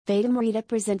Vedamrita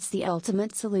presents the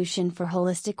ultimate solution for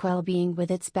holistic well-being with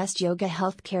its best yoga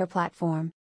healthcare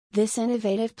platform. This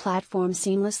innovative platform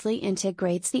seamlessly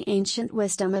integrates the ancient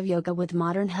wisdom of yoga with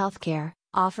modern healthcare,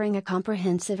 offering a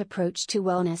comprehensive approach to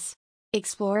wellness.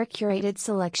 Explore a curated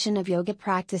selection of yoga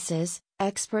practices,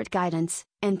 expert guidance,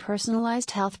 and personalized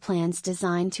health plans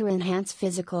designed to enhance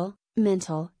physical,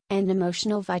 mental, and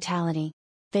emotional vitality.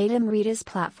 Vedamrita's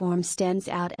platform stands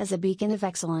out as a beacon of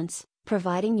excellence,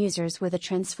 providing users with a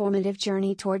transformative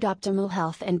journey toward optimal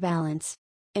health and balance.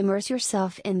 Immerse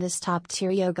yourself in this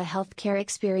top-tier yoga healthcare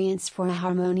experience for a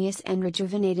harmonious and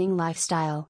rejuvenating lifestyle.